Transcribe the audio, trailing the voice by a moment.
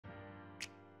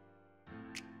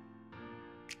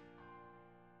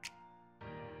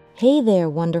Hey there,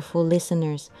 wonderful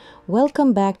listeners.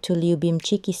 Welcome back to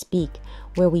Liubimciki Speak,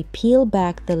 where we peel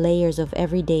back the layers of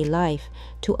everyday life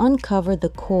to uncover the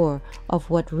core of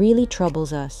what really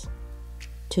troubles us.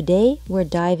 Today, we're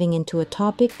diving into a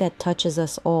topic that touches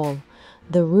us all,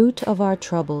 the root of our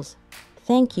troubles.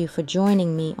 Thank you for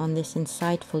joining me on this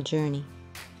insightful journey.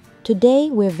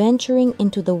 Today, we're venturing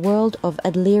into the world of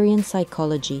Adlerian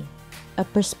psychology, a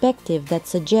perspective that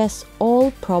suggests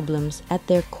all problems at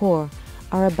their core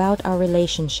are about our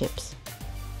relationships.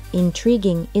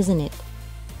 Intriguing, isn't it?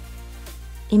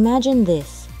 Imagine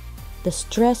this: the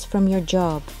stress from your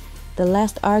job, the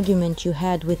last argument you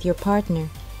had with your partner,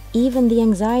 even the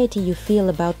anxiety you feel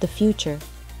about the future.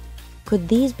 Could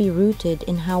these be rooted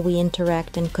in how we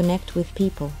interact and connect with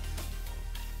people?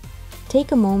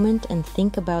 Take a moment and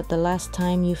think about the last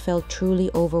time you felt truly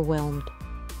overwhelmed.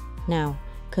 Now,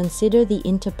 consider the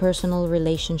interpersonal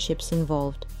relationships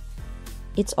involved.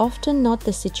 It's often not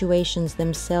the situations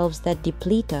themselves that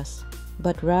deplete us,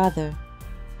 but rather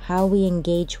how we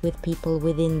engage with people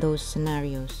within those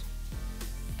scenarios.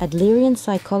 Adlerian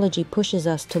psychology pushes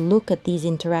us to look at these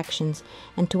interactions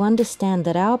and to understand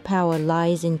that our power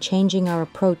lies in changing our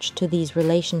approach to these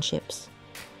relationships.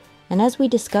 And as we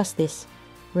discuss this,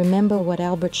 remember what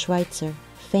Albert Schweitzer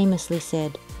famously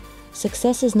said: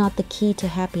 "Success is not the key to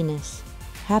happiness.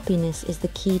 Happiness is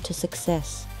the key to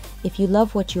success. If you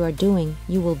love what you are doing,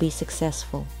 you will be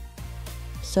successful."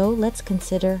 So let's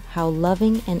consider how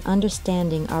loving and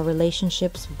understanding our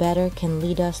relationships better can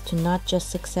lead us to not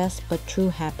just success but true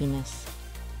happiness.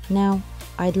 Now,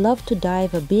 I'd love to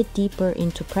dive a bit deeper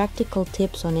into practical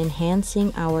tips on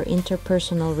enhancing our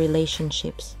interpersonal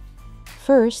relationships.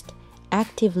 First,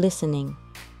 active listening,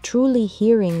 truly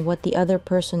hearing what the other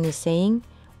person is saying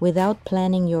without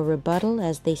planning your rebuttal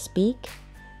as they speak.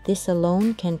 This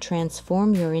alone can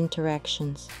transform your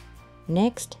interactions.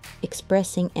 Next,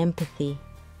 expressing empathy.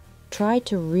 Try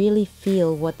to really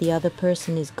feel what the other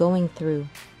person is going through.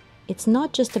 It's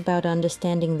not just about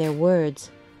understanding their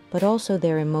words, but also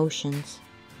their emotions.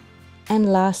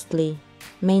 And lastly,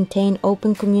 maintain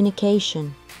open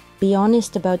communication. Be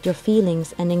honest about your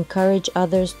feelings and encourage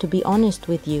others to be honest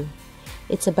with you.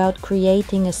 It's about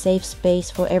creating a safe space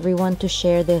for everyone to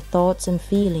share their thoughts and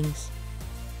feelings.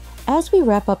 As we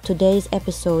wrap up today's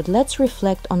episode, let's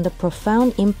reflect on the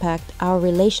profound impact our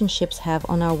relationships have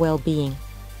on our well-being.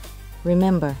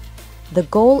 Remember, the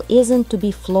goal isn't to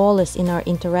be flawless in our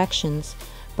interactions,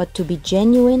 but to be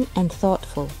genuine and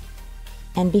thoughtful.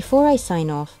 And before I sign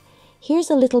off, here's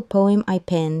a little poem I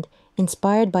penned,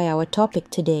 inspired by our topic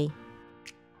today.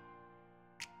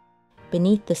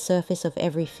 Beneath the surface of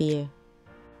every fear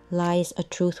lies a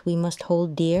truth we must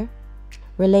hold dear.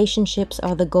 Relationships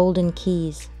are the golden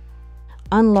keys,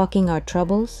 unlocking our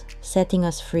troubles, setting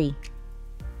us free.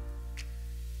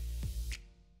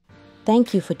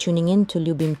 Thank you for tuning in to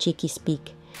Liubimciki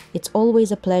Speak. It's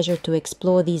always a pleasure to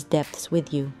explore these depths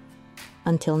with you.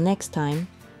 Until next time,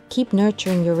 keep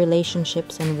nurturing your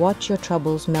relationships and watch your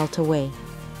troubles melt away.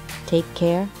 Take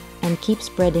care and keep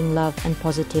spreading love and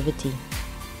positivity.